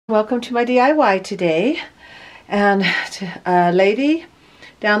Welcome to my DIY today, and a lady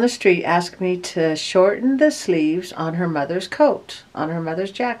down the street asked me to shorten the sleeves on her mother's coat, on her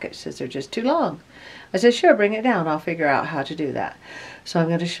mother's jacket. Says they're just too long. I said, sure, bring it down. I'll figure out how to do that. So I'm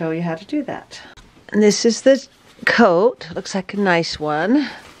going to show you how to do that. And this is the coat. Looks like a nice one.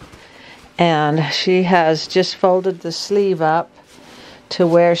 And she has just folded the sleeve up to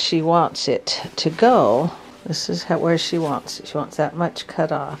where she wants it to go. This is where she wants it. She wants that much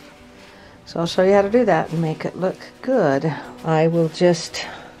cut off. So I'll show you how to do that and make it look good. I will just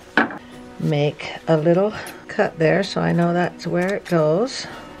make a little cut there so I know that's where it goes.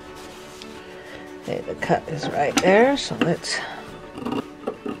 Okay, the cut is right there, so let's...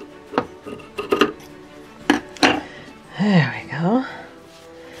 There we go.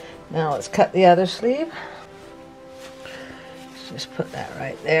 Now let's cut the other sleeve. Let's just put that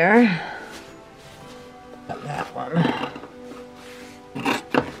right there. Cut that one.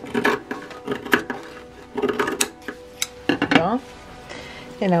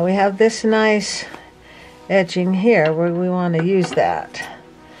 You know, we have this nice edging here where we want to use that.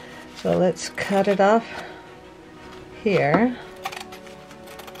 So let's cut it off here.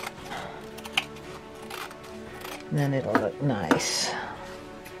 And then it'll look nice.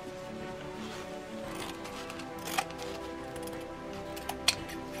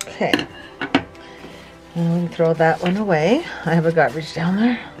 Okay. And we can throw that one away. I have a garbage down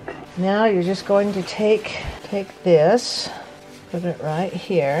there. Now you're just going to take this, put it right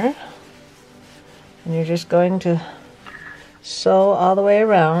here, and you're just going to sew all the way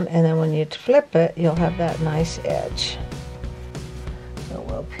around, and then when you flip it, you'll have that nice edge. So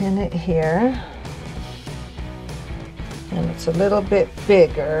we'll pin it here, and it's a little bit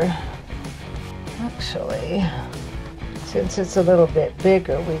bigger. Actually, since it's a little bit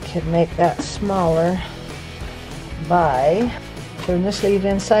bigger, we can make that smaller by turn the sleeve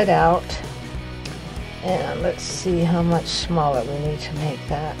inside out, and let's see how much smaller we need to make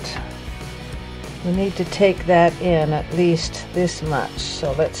that. We need to take that in at least this much,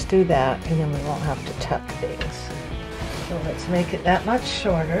 so let's do that, and then we won't have to tuck things. So let's make it that much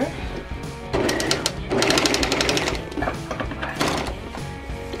shorter.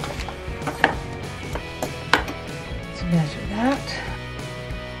 Let's measure that.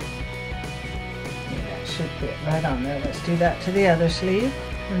 That should fit right on there. Let's do that to the other sleeve.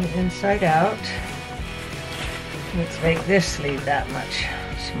 Turn it inside out. Let's make this sleeve that much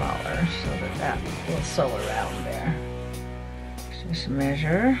smaller so that will sew around there. Just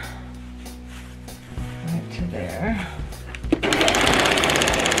measure right to there.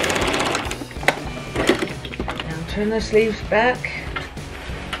 Now turn the sleeves back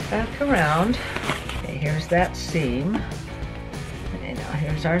around. Okay, here's that seam. Okay, now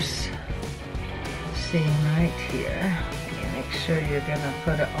here's our seam right here. Okay, make sure you're gonna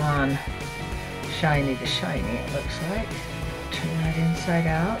put it on shiny to shiny, it looks like. Turn that inside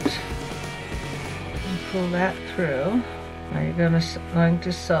out and pull that through. Now you're going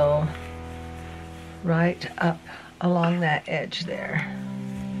to sew right up along that edge there.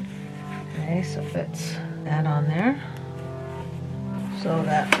 Okay, so let's put that on there. Sew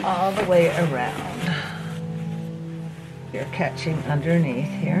that all the way around. You're catching underneath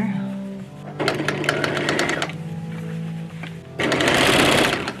here.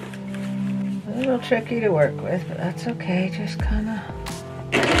 A little tricky to work with, but that's okay. Just kind of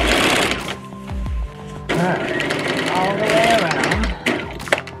all the way around.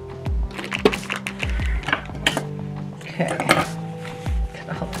 Okay, look at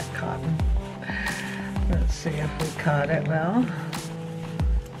all that cotton. Let's see if we caught it well.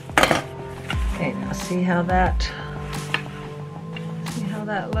 Okay, now see how that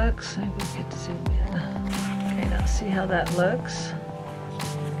looks. Maybe we could zoom in. Okay, now see how that looks.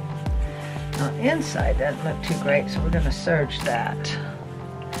 Now inside doesn't look too great, so we're going to serge that.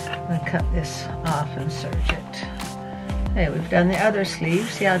 I'm going to cut this off and serge it. Okay, we've done the other sleeve.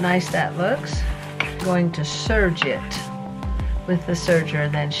 See how nice that looks? I'm going to serge it with the serger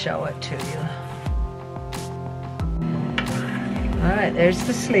and then show it to you. Alright, there's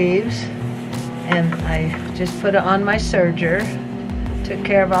the sleeves, and I just put it on my serger. Took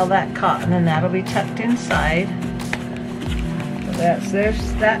care of all that cotton, and that'll be tucked inside.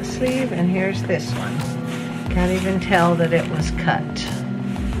 There's that sleeve, and here's this one. Can't even tell that it was cut.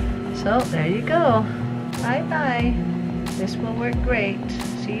 So there you go. Bye-bye. This will work great.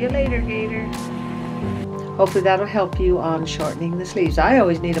 See you later, Gator. Hopefully that'll help you on shortening the sleeves. I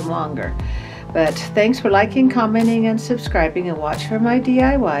always need them longer. But thanks for liking, commenting, and subscribing, and watch for my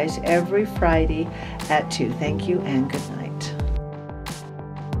DIYs every Friday at 2. Thank you and good night.